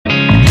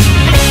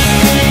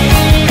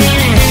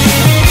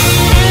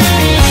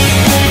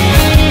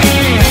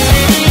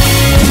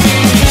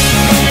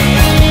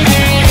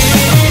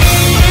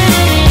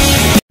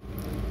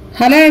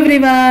Hello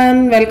everyone,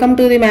 welcome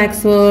to the Max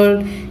World.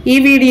 ఈ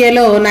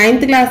వీడియోలో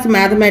 9th class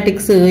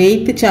mathematics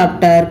 8th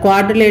chapter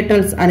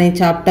quadrilaterals అనే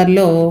chapter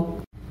లో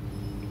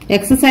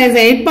exercise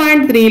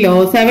 8.3 లో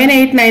 7,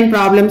 8, 9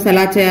 ప్రాబ్లమ్స్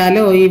ఎలా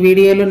చేయాలో ఈ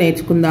వీడియోలో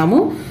నేర్చుకుందాము.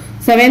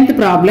 7th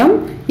problem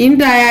in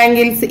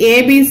triangles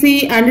ABC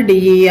and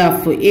DEF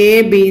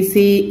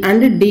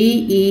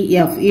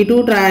ఈ టూ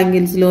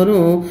ట్రయాంగిల్స్ లోను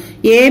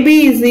AB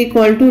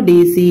 =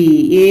 DC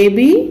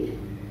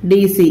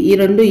DC ఈ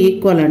రెండు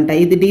ఈక్వల్ అంట.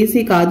 ఇది DC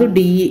కాదు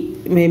DE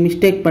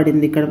మిస్టేక్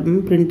పడింది ఇక్కడ,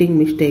 ప్రింటింగ్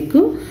మిస్టేక్.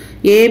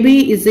 AB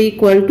 =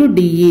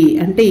 DE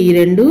అంటే ఈ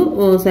రెండు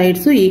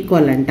సైడ్స్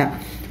ఈక్వల్ అంట.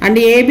 And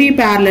AB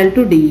parallel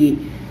to DE.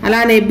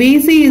 అలానే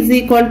BC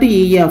 =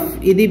 EF,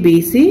 ఇది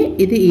BC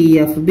ఇది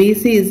EF.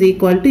 BC =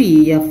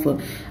 EF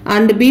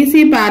and BC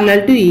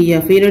parallel to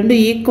EF, ఈ రెండు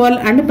equal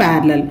and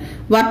parallel.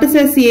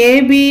 Vertices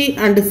AB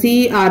and C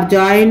are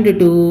joined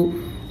to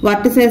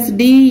vertices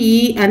DE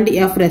and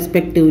F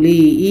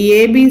respectively. ఈ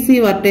ABC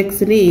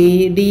vertex ని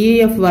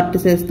DEF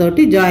vertices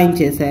తోటి join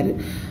చేశారు.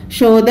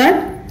 Show that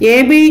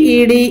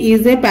ABED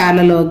is a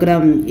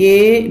పారలలోగ్రామ్.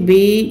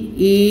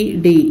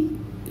 ABED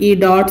ఈ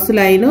dots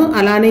line,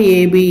 అలానే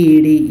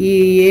ABED ఈ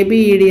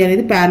ABED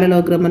అనేది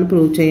పారలలోగ్రామ్ అని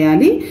ప్రూవ్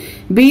చేయాలి.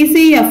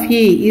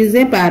 BCFE is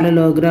a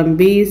పారలలోగ్రామ్.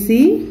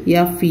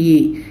 BCFE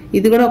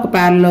ఇది కూడా ఒక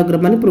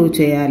పారలలోగ్రామ్ అని ప్రూవ్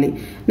చేయాలి.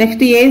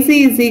 Next AC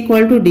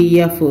 =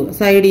 DF,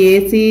 side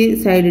AC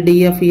side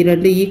DF ఈ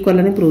రెండు ఈక్వల్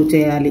అని ప్రూవ్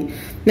చేయాలి.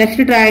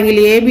 Next triangle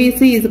ABC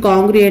is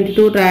కాంగ్రుయెంట్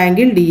to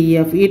triangle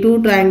DEF, ఈ టూ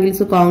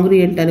ట్రయాంగిల్స్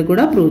కాంగ్రుయెంట్ అని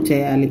కూడా ప్రూవ్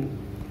చేయాలి.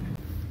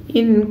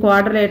 ఇన్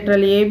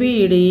క్వాడ్రిలేటరల్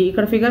ABED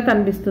ఇక్కడ ఫిగర్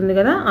కనిపిస్తుంది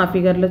కదా, ఆ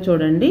ఫిగర్ లో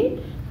చూడండి.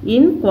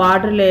 ఇన్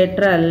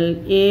క్వాడ్రిలేటరల్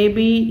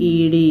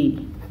ABED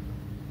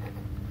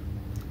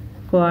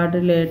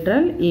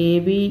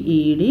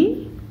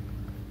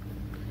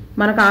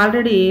మనకు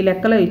ఆల్రెడీ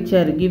లెక్కలో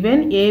ఇచ్చారు.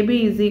 Given AB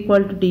 =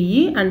 DE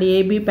and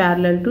AB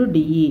parallel to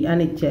DE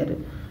అని ఇచ్చారు.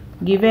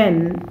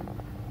 Given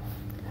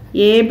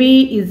AB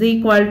 =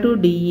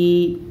 DE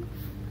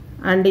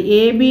and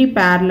AB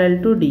parallel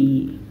to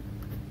DE.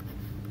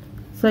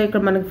 So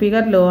ఇక్కడ మనకి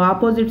ఫిగర్లో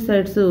ఆపోజిట్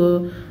సైడ్స్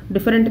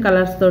డిఫరెంట్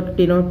కలర్స్ తోటి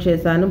డినోట్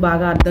చేశాను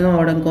బాగా అర్థం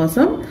అవడం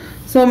కోసం.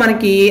 సో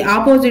మనకి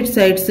opposite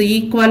sides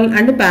equal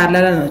and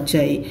parallel అని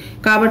వచ్చాయి.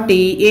 కాబట్టి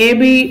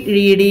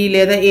ABED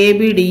లేదా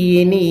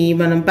ABDEని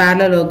మనం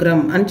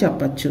పారలలోగ్రామ్ అని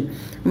చెప్పచ్చు.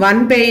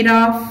 One pair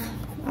of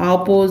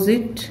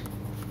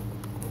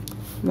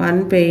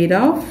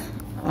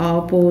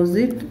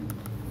opposite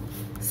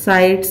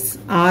sides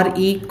are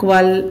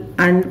equal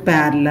and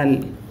parallel.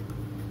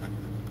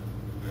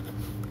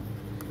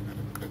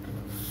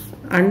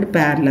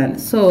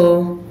 So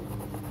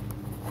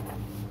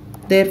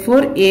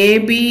therefore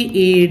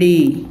ABED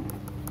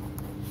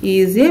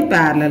is a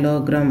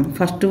parallelogram.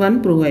 First one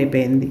prove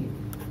అయిపోయింది.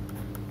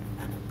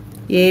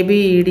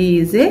 ABED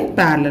is a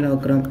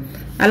parallelogram.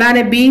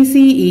 అలానే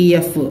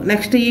BCEF.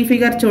 నెక్స్ట్ ఈ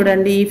ఫిగర్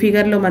చూడండి, ఈ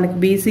ఫిగర్ లో మనకి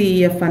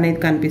BCEF అనేది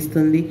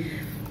కనిపిస్తుంది.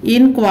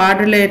 ఇన్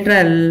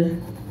క్వాడ్రిలేటరల్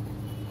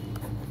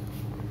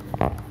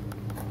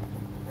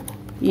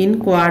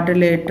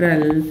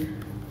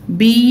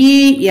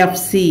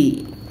BEFC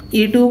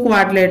ఈ టూ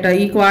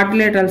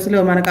క్వాడ్రిలేటరల్స్ లో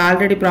మనకు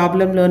already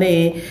ప్రాబ్లంలోనే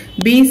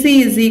BC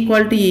 =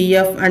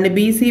 EF and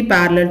BC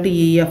parallel to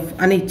EF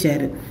అని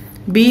ఇచ్చారు.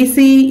 BC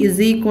 =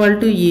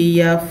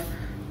 EF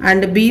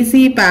and BC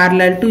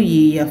parallel to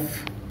EF.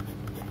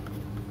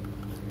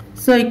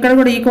 So ఇక్కడ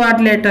కూడా ఈ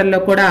క్వాడ్రిలేటర్ లో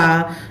కూడా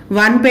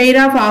one pair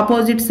of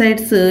opposite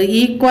sides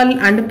equal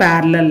and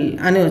parallel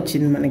అని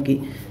వచ్చింది మనకి.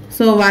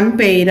 So one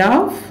pair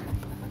of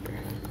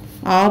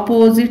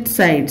opposite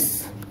sides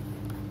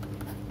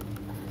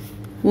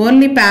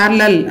only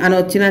parallel అని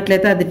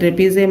వచ్చినట్లయితే అది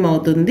ట్రెపిజియం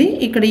అవుతుంది.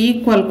 ఇక్కడ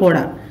ఈక్వల్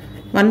కూడా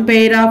one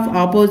pair of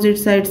opposite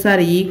sides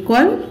are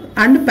equal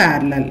and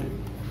parallel.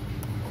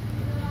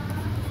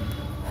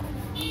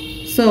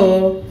 So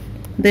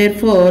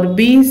therefore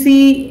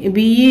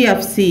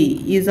BEFC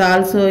is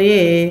also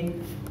a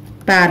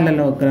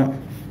parallelogram.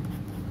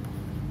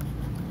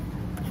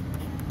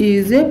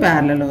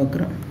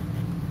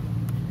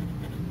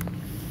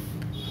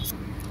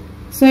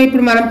 So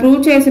ఇప్పుడు మనం ప్రూవ్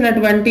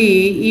చేసినటువంటి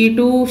ఈ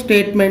టూ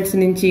స్టేట్మెంట్స్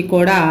నుంచి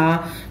కూడా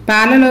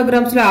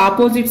పారలలోగ్రామ్స్ లో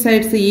ఆపోజిట్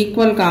సైడ్స్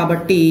ఈక్వల్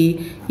కాబట్టి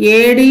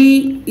AD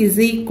 =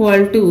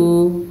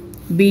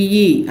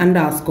 BE అని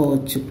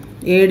రాసుకోవచ్చు.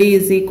 AD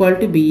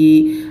 = BE.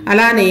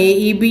 అలానే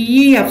ఈ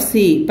BEFC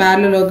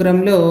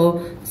పారలలోగ్రామ్ లో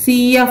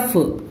CF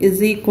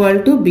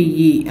 =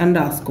 BE అని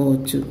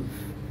రాసుకోవచ్చు.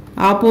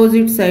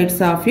 Opposite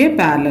sides of A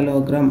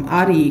పారలలోగ్రామ్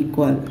are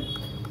equal.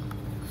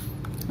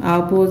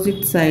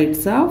 Opposite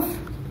sides of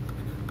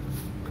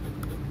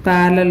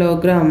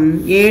పారలలోగ్రామ్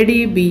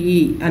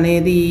ADBE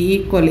అనేది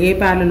ఈక్వల్. ఏ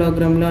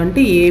పారలలోగ్రామ్ లో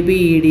అంటే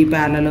ABED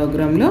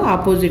పారలలోగ్రామ్ లో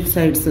ఆపోజిట్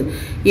సైడ్స్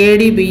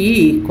ADBE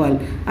ఈక్వల్.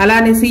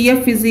 అలానే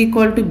CF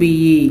 =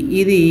 BE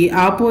ఇది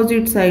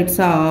ఆపోజిట్ సైడ్స్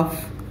ఆఫ్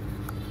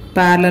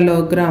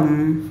పారలలోగ్రామ్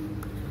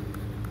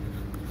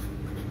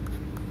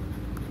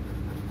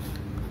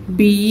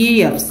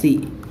BEFC.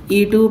 ఈ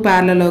టూ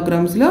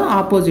పారలలోగ్రామ్స్ లో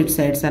ఆపోజిట్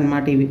సైడ్స్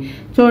అన్నమాట ఇవి.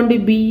 చూడండి,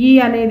 BE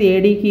అనేది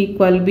AD కి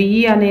ఈక్వల్,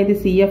 BE అనేది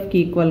CF కి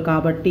ఈక్వల్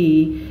కాబట్టి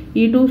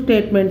ఈ 2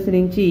 స్టేట్మెంట్స్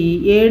నుంచి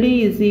AD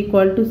is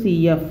equal to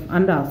CF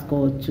అని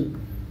రాసుకోవచ్చు.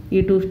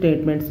 ఈ 2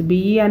 స్టేట్మెంట్స్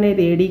BE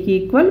అనేది ADకి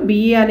ఈక్వల్,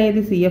 BE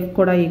అనేది CF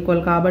కూడా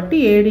ఈక్వల్ కాబట్టి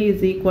AD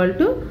is equal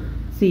to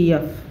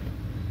CF.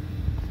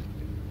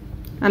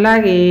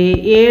 అలాగే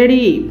AD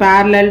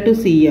ప్యారలల్ టు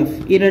CF,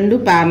 ఈ రెండు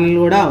ప్యారలల్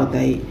కూడా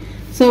అవుతాయి.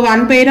 So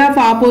 1 pair of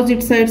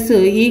opposite sides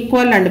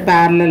equal and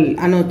parallel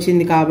అని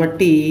వచ్చింది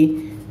కాబట్టి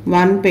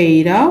 1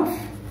 పెయిర్ ఆఫ్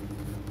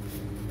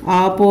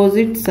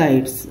ఆపోజిట్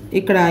సైడ్స్,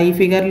 ఇక్కడ ఈ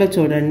ఫిగర్లో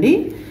చూడండి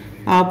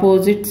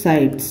ఆపోజిట్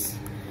సైడ్స్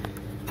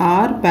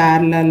ఆర్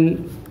ప్యారలల్,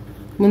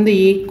 ముందు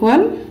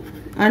equal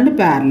and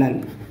parallel.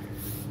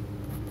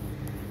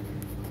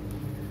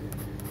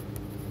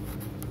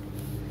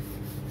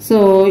 So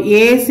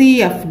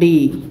ACFD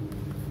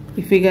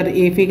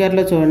ఈ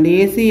ఫిగర్లో చూడండి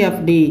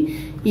ACFD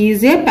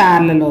is a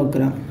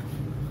parallelogram.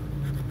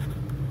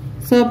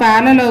 So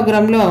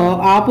ప్యారలలోగ్రామ్లో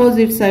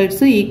opposite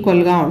sides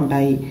ఈక్వల్గా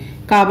ఉంటాయి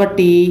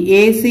కాబట్టి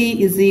AC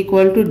is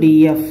equal to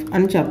DF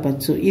అని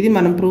చెప్పచ్చు. ఇది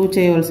మనం ప్రూవ్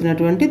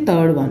చేయవలసినటువంటి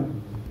థర్డ్ వన్.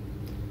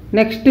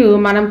 నెక్స్ట్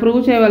మనం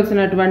ప్రూవ్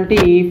చేయవలసినటువంటి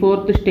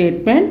 4th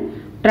statement,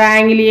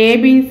 triangle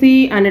ABC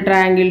and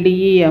triangle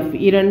DEF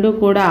ఈ రెండు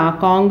కూడా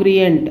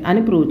కాంగ్రియంట్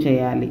అని ప్రూవ్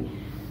చేయాలి.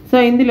 సో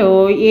ఇందులో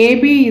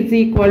AB is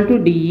equal to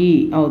DE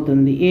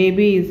అవుతుంది. AB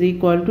is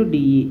equal to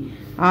DE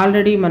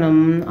already మనం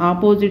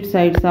opposite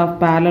sides of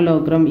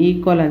parallelogram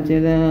equal అని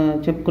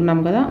చెప్పుకున్నాం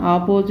కదా.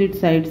 Opposite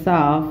sides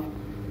of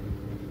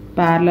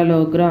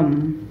parallelogram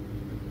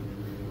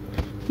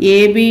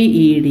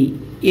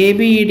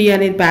ABED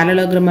అనేది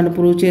ప్యారలలోగ్రామ్ అని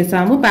ప్రూవ్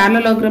చేసాము.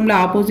 ప్యారలలోగ్రామ్లో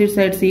ఆపోజిట్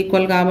సైడ్స్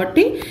ఈక్వల్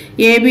కాబట్టి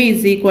AB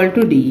is equal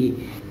to DE.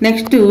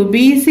 Next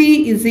BC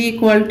is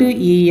equal to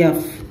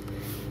EF,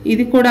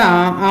 ఇది కూడా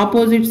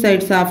opposite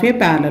sides of A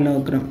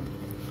parallelogram.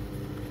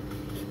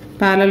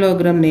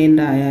 Parallelogram నేను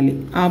రాయాలి.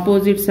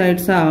 Opposite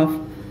sides of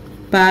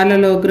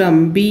parallelogram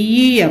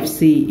BEFC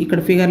ఇక్కడ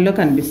ఫిగర్లో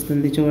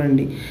కనిపిస్తుంది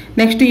చూడండి.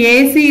 Next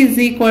AC is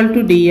equal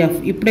to DF,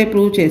 ఇప్పుడే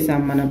prove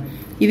చేసాం మనం.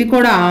 ఇది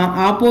కూడా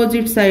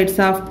opposite sides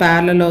of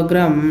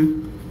parallelogram,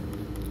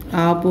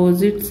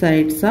 opposite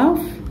sides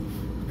of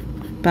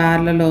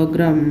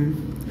parallelogram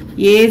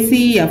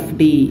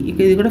ACFD,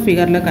 ఇది కూడా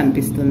ఫిగర్లో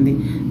కనిపిస్తుంది.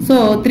 సో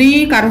 3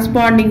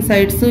 కరస్పాండింగ్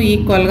సైడ్స్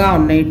ఈక్వల్గా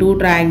ఉన్నాయి 2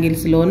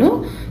 ట్రయాంగిల్స్లోను.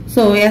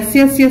 సో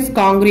SSS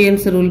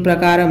కాంగ్రియన్స్ రూల్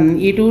ప్రకారం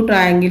ఈ 2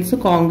 triangles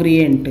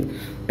congruent.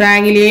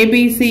 Triangle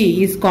ABC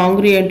is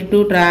congruent to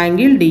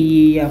triangle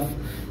DEF.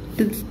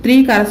 3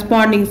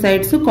 corresponding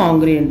sides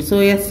congruent. So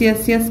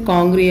SSS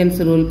congruence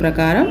rule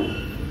ప్రకారం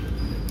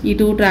ఈ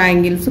 2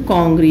 triangles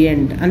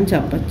congruent అని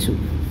చెప్పచ్చు.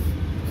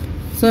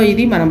 సో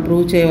ఇది మనం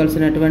ప్రూవ్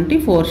చేయవలసినటువంటి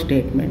 4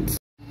 statements.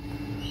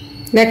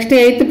 Next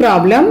 8th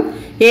problem,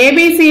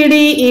 ABCD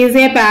is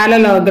a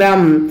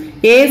parallelogram.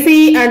 AC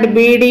and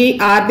BD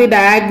are the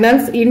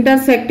diagonals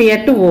intersect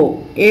at O.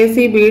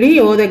 ACBD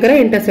O దగ్గర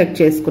intersect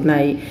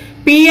చేసుకున్నాయి.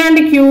 P and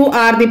Q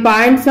are the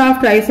points of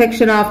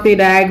trisection of the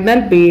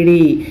diagonal BD.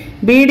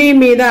 BD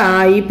మీద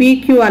ఈ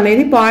PQ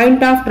అనేది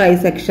point of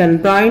trisection.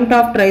 Point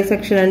of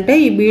trisection అంటే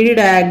ఈ BD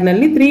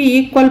diagonal ని 3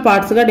 equal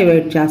parts గా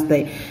divide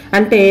చేస్తాయి.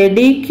 అంటే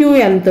DQ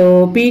ఎంతో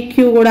PQ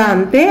కూడా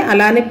అంతే,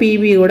 అలానే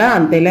PB కూడా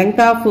అంతే.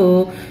 లెంగ్త్ ఆఫ్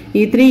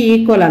ఈ 3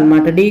 ఈక్వల్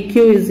అనమాట. DQ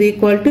is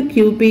equal to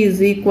QP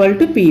is equal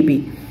to PB.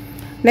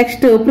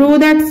 Next prove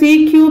that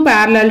CQ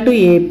parallel to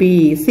AP.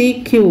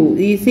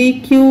 ఈ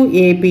CQ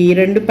AP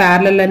రెండు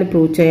ప్యారలల్ అని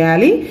ప్రూవ్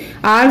చేయాలి.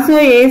 Also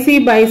AC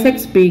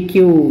bisects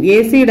PQ.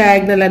 AC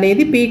diagonal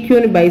అనేది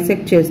PQని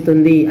బైసెక్ట్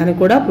చేస్తుంది అని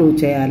కూడా ప్రూవ్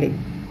చేయాలి.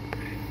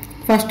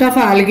 First of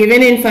all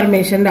given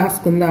information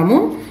రాసుకుందాము.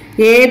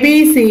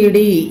 ABCD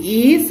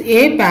is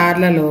a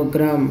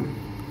parallelogram.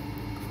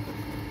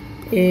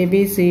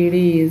 ABCD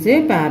is a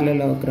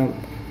parallelogram.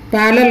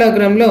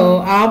 ప్యారలలోగ్రామ్లో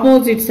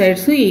opposite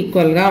sides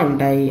ఈక్వల్గా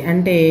ఉంటాయి.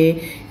 అంటే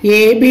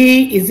AB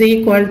is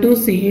equal to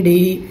CD,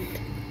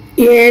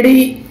 AD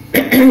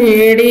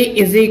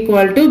is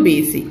equal to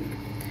BC.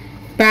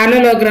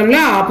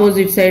 ప్యారలలోగ్రామ్లో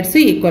opposite sides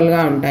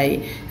ఈక్వల్గా ఉంటాయి.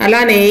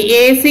 అలానే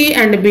AC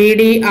and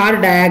BD are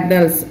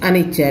diagonals అని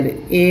ఇచ్చారు.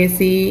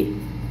 AC,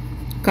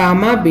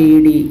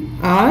 BD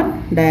are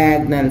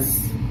diagonals.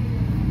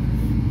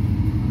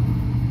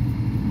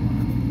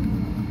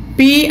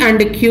 P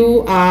and Q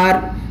are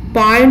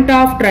point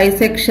of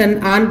trisection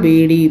on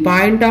BD.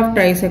 Point of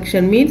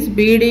trisection means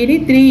BD ని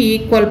 3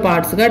 equal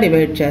parts గా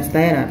divide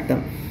చేస్తాయని అర్థం.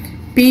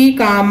 P,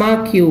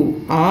 Q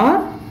are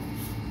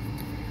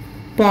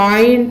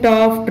point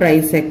of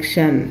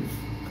trisection.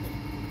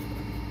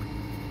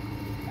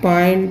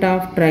 Point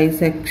of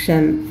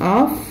trisection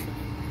of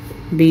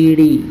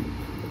BD.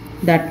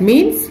 That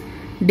means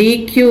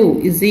DQ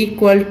is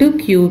equal to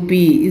QP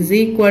is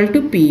equal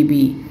to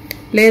PB.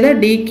 లేదా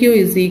DQ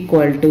is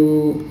equal to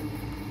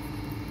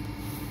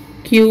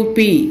QP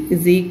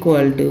is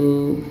equal to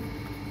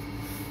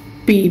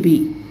PB.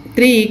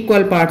 3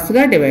 equal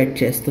పార్ట్స్గా divide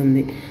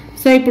చేస్తుంది.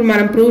 So ఇప్పుడు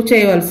మనం prove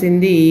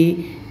చేయవలసింది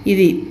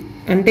ఇది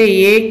అంటే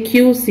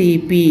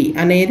ఏక్యూసిపి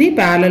అనేది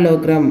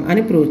parallelogram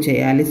అని ప్రూవ్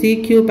చేయాలి.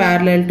 సిక్యూ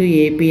ప్యారలల్ టు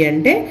ఏపీ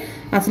అంటే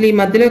అసలు ఈ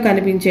మధ్యలో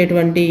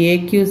కనిపించేటువంటి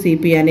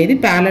ఏక్యూసిపి అనేది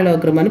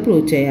ప్యారలలోగ్రామ్ అని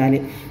ప్రూవ్ చేయాలి.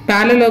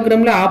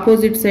 ప్యారలలోగ్రామ్లో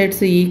opposite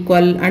sides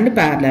equal and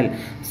parallel.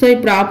 So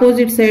ఇప్పుడు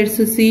opposite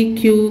sides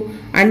CQ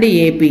and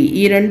AP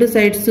ఈ రెండు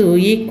సైడ్స్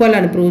ఈక్వల్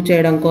అని ప్రూవ్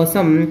చేయడం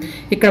కోసం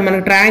ఇక్కడ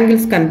మనకు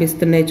ట్రయాంగిల్స్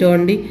కనిపిస్తున్నాయి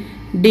చూడండి.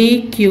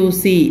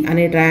 డిక్యూసి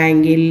అనే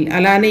ట్రయాంగిల్,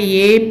 అలానే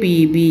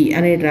ఏపీబి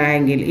అనే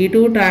ట్రయాంగిల్, ఈ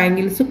టూ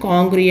ట్రయాంగిల్స్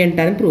కాంగ్రుయెంట్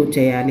అని ప్రూవ్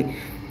చేయాలి.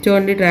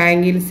 చూడండి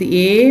ట్రయాంగిల్స్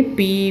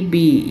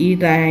ఏపీబి ఈ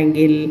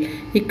ట్రయాంగిల్,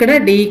 ఇక్కడ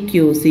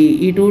డిక్యూసి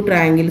ఈ టూ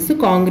ట్రయాంగిల్స్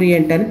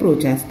కాంగ్రుయెంట్ అని ప్రూవ్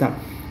చేస్తాం.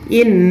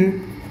 In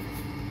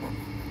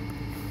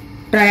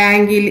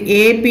triangle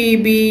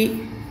APB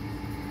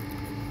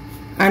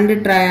and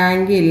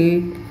triangle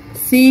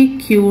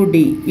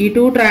CQD ఈ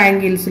two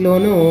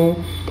ట్రయాంగిల్స్లోనూ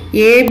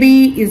AB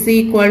is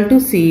equal to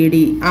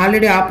CD,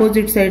 already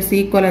opposite sides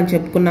equal అని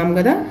చెప్పుకున్నాం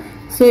కదా.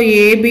 So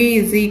AB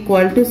is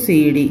equal to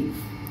CD,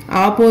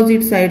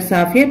 opposite sides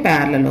of A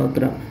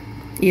parallelogram.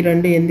 ఈ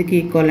రెండు ఎందుకు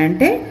ఈక్వల్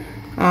అంటే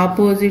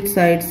opposite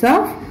sides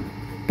of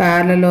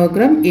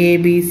parallelogram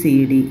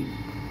A B C D.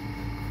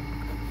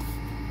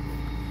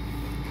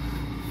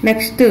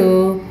 Next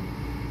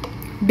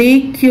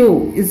DQ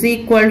is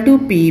equal to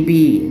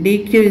PB,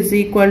 DQ is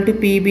equal to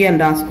PB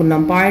అని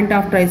రాసుకున్నాం. Point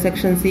of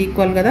ట్రైసెక్షన్స్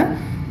equal కదా.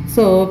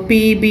 So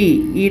PB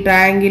ఈ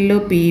ట్రయాంగిల్లో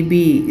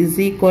PB is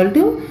equal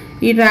to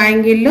ఈ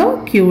ట్రయాంగిల్లో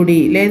QD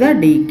లేదా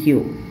DQ,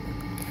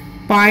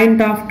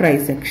 point of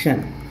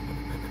trisection,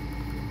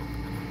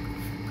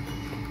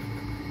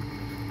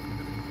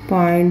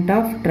 point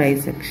of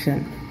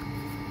trisection.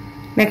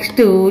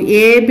 Next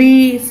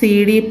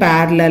A B C D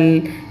parallel,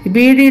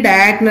 BD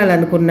diagonal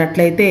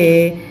అనుకున్నట్లయితే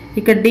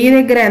ఇక్కడ D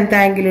దగ్గర ఎంత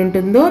యాంగిల్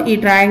ఉంటుందో ఈ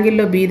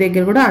ట్రయాంగిల్లో బి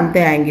దగ్గర కూడా అంతే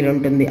యాంగిల్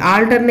ఉంటుంది.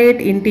 Alternate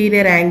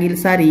interior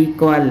angles are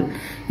equal.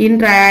 In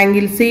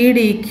triangle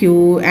సిడిక్యూ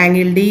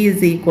angle D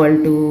is equal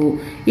to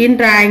in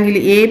triangle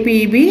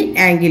APB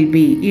angle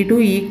B, ఈ టూ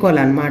ఈక్వల్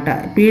అనమాట.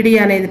 పీడి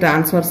అనేది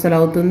ట్రాన్స్వర్సల్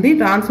అవుతుంది,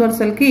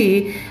 ట్రాన్స్వర్సల్కి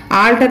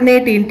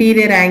ఆల్టర్నేట్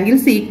ఇంటీరియర్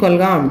యాంగిల్స్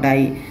ఈక్వల్గా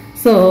ఉంటాయి.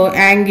 So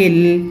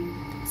angle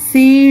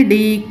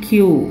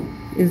సిడిక్యూ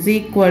is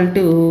equal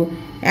to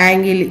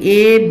angle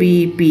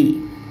ABP,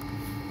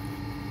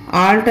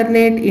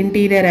 alternate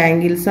interior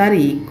angles are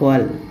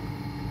equal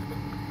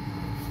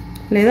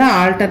లేదా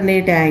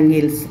alternate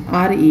angles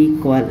are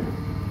equal.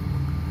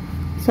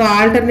 So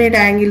alternate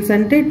angles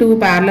అంటే two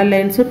parallel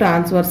lines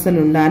transversal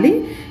ఉండాలి.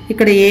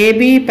 ఇక్కడ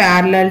AB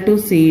parallel to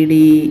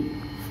CD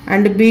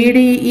and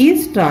BD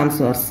is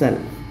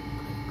transversal,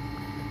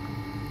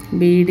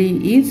 BD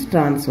is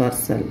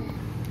transversal.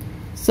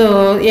 So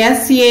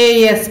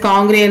SAs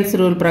కాంగ్రుయెన్స్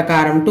rule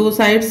ప్రకారం two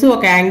sides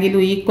ఒక angle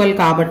equal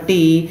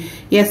కాబట్టి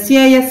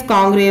SAs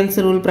కాంగ్రుయెన్స్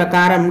rule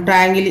ప్రకారం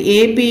triangle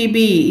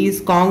APB is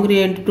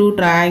కాంగ్రుయెంట్ to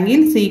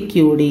triangle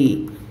CQD.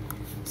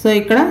 So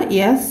ఇక్కడ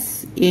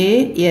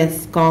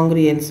SAs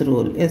కాంగ్రుయెన్స్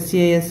rule,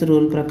 SAs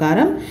rule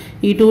ప్రకారం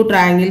ఈ two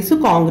triangles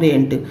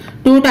కాంగ్రుయెంట్.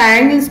 Two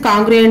triangles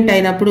కాంగ్రుయెంట్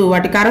అయినప్పుడు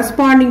వాటి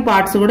corresponding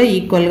parts కూడా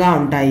ఈక్వల్గా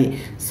ఉంటాయి.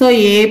 So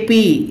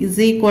AP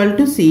is equal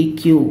to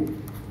CQ,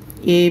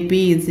 AP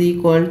is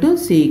equal to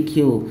CQ.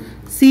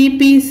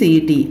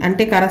 CPCT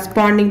అంటే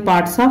corresponding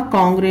parts of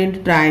కాంగ్రుయెంట్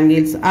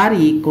triangles are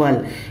equal.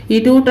 ఈ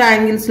టూ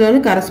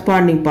ట్రయాంగిల్స్లోని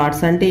కరస్పాండింగ్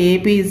పార్ట్స్ అంటే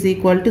AP is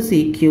equal to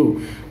CQ.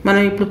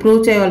 మనం ఇప్పుడు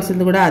ప్రూవ్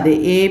చేయవలసింది కూడా అదే,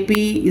 AP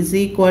is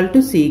equal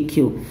to CQ.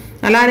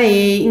 అలానే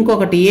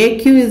ఇంకొకటి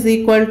AQ is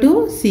equal to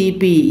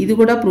CP, ఇది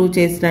కూడా ప్రూవ్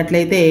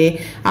చేసినట్లయితే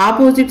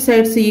ఆపోజిట్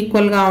సైడ్స్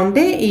ఈక్వల్గా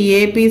ఉంటే ఈ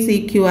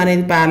APCQ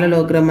అనేది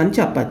ప్యారలలోగ్రామ్ అని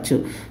చెప్పచ్చు.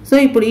 సో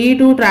ఇప్పుడు ఈ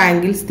టూ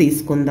ట్రయాంగిల్స్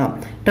తీసుకుందాం.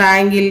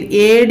 Triangle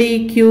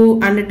ADQ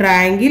and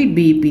triangle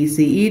BPC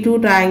ఈ టూ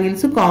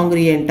ట్రయాంగిల్స్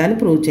కాంగ్రుయెంట్ అని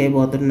ప్రూవ్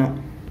చేయబోతున్నాం.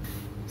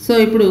 సో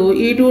ఇప్పుడు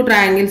ఈ టూ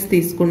ట్రయాంగిల్స్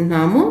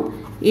తీసుకుంటున్నాము.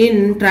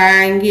 In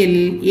triangle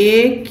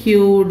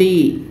AQD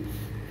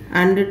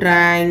and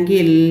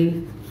triangle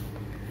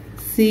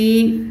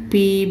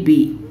CPB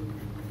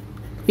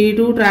ఈ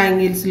two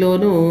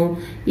ట్రయాంగిల్స్లోనూ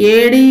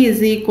AD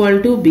is equal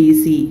to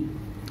BC,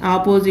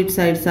 opposite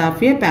sides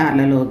of A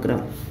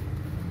parallelogram,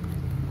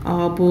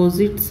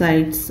 opposite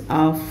sides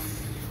of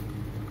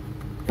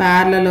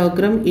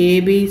parallelogram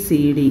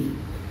ABCD.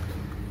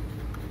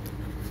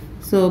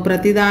 So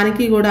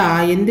ప్రతిదానికి కూడా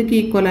ఎందుకు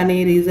ఈక్వల్ అనే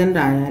రీజన్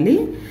రాయాలి.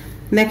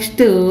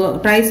 Next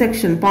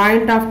trisection,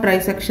 point of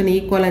trisection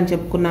equal అని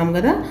చెప్పుకున్నాం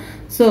కదా.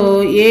 So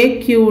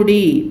AQD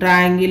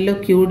ట్రయాంగిల్లో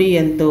QD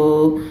ఎంతో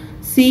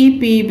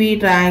CPB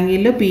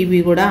ట్రయాంగిల్లో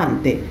PB కూడా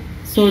అంతే.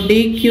 So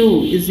DQ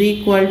is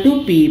equal to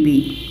PB,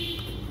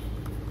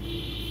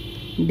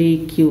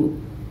 DQ.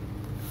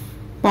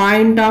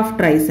 Point of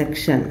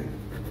trisection,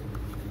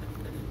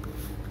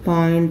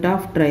 point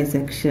of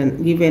trisection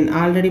given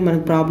already మన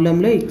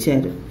ప్రాబ్లంలో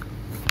ఇచ్చారు.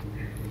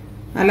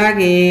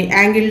 అలాగే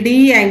యాంగిల్ D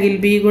యాంగిల్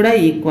B కూడా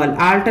equal,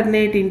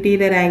 alternate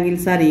interior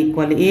angles are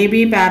equal. AB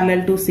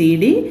parallel to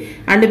CD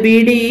and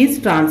BD is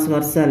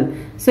transversal.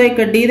 So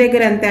ఇక్కడ D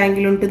దగ్గర ఎంత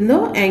angle ఉంటుందో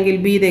angle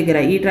B దగ్గర,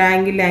 ఈ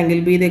ట్రయాంగిల్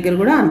యాంగిల్ B దగ్గర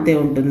కూడా అంతే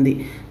ఉంటుంది.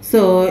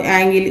 So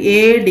angle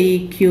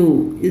ADQ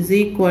is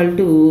equal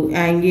to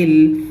angle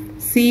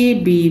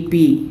CBP,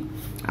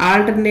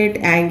 alternate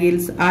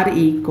angles are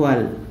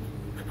equal.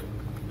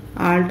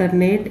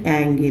 Alternate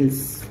angles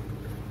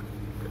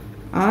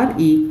are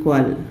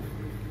equal.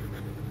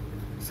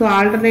 So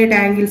alternate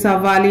angles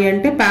అవ్వాలి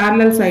అంటే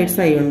ప్యారలల్ సైడ్స్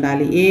అయి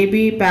ఉండాలి.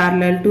 AB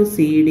parallel to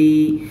CD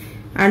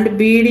and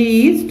BD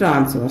is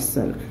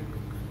transversal.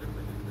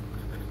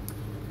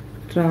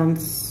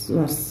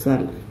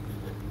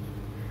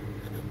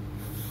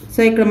 So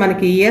ఇక్కడ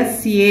మనకి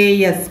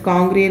ఎస్ఏఎస్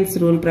కాంగ్రియన్స్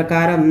రూల్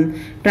ప్రకారం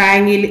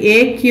triangle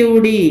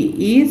ఏక్యూడి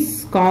is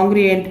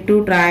congruent to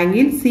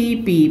triangle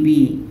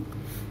CPB.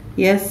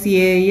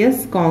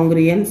 SAs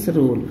congruence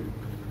rule.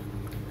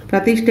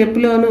 ప్రతి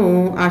స్టెప్లోనూ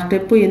ఆ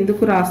step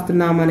ఎందుకు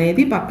రాస్తున్నాం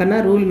అనేది పక్కన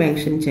రూల్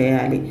మెన్షన్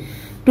చేయాలి.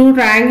 టూ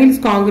ట్రయాంగిల్స్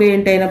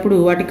కాంగ్రియంట్ అయినప్పుడు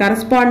వాటి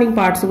కరస్పాండింగ్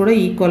పార్ట్స్ కూడా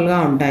ఈక్వల్గా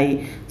ఉంటాయి.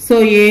 So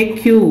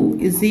AQ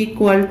is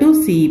equal to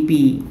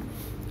CP.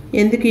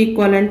 ఎందుకు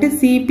ఈక్వల్ అంటే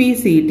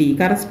CPCT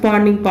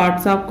corresponding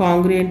parts of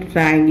congruent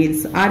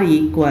triangles are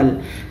equal.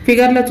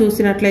 ఫిగర్లో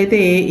చూసినట్లయితే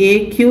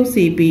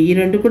ఏక్యూసిపి ఈ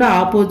రెండు కూడా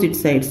ఆపోజిట్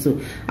సైడ్స్.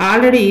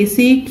 ఆల్రెడీ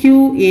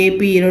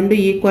సిక్యూఏపి రెండు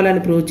ఈక్వల్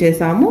అని ప్రూవ్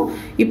చేసాము.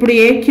 ఇప్పుడు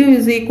AQ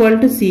is equal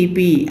to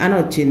CP అని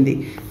వచ్చింది.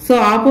 సో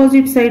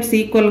ఆపోజిట్ సైడ్స్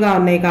ఈక్వల్గా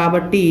ఉన్నాయి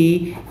కాబట్టి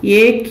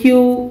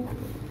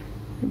ఏక్యూపిసి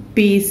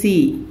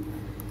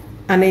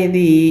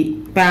అనేది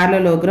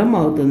ప్యారలలోగ్రామ్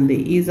అవుతుంది.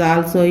 Is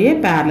also a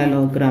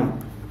parallelogram.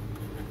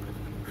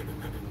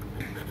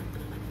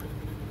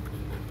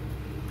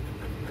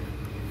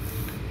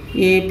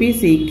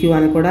 ఏపీసీక్యూ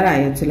అని కూడా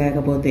రాయొచ్చు,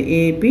 లేకపోతే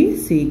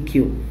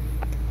ఏపీసీక్యూ.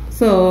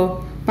 సో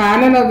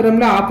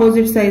ప్యారలలోగ్రామ్లో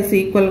ఆపోజిట్ సైడ్స్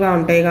ఈక్వల్గా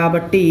ఉంటాయి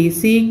కాబట్టి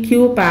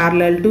సిక్యూ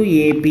ప్యారలల్ టు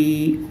ఏపీ,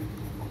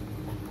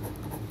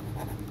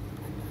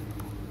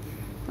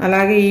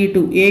 అలాగే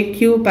ఇటు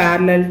AQ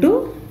parallel to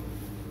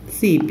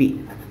CP.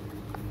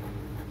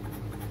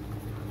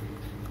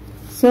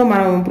 So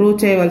మనం ప్రూవ్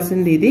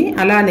చేయవలసింది ఇది.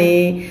 అలానే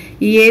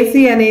ఈ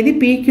ఏసీ అనేది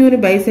పీక్యూని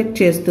బైసెక్ట్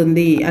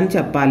చేస్తుంది అని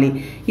చెప్పాలి.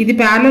 ఇది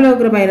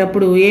ప్యారలలోగ్రామ్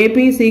అయినప్పుడు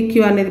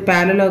ఏపీసీక్యూ అనేది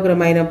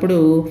ప్యారలలోగ్రామ్ అయినప్పుడు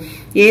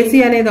ఏసీ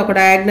అనేది ఒక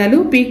డయాగ్నల్,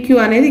 పీక్యూ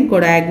అనేది ఇంకో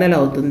డయాగ్నల్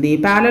అవుతుంది.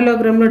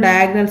 ప్యారలలోగ్రామ్లో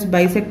డయాగ్నల్స్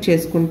బైసెక్ట్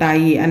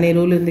చేసుకుంటాయి అనే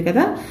రూల్ ఉంది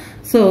కదా.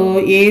 So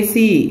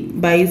AC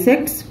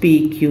bisects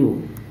PQ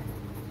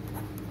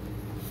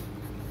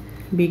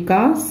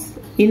because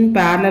in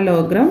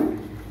parallelogram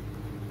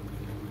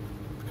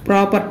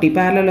property,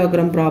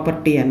 parallelogram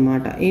property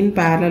అన్నమాట. In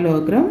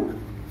parallelogram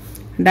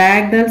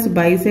diagonals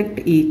bisect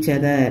each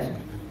other.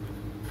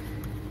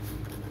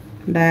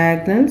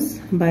 Diagonals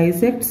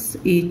bisects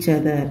each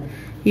other.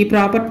 ఈ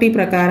ప్రాపర్టీ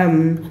ప్రకారం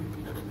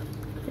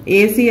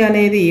ఏసీ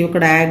అనేది ఒక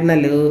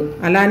డయాగ్నల్,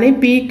 అలానే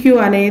పీక్యూ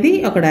అనేది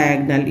ఒక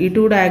డయాగ్నల్. ఈ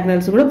టూ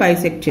డయాగ్నల్స్ కూడా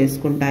బైసెక్ట్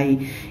చేసుకుంటాయి.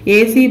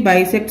 ఏసీ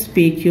బైసెక్ట్స్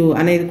పీక్యూ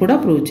అనేది కూడా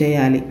ప్రూవ్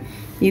చేయాలి.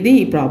 ఇది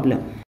ఈ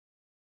ప్రాబ్లం.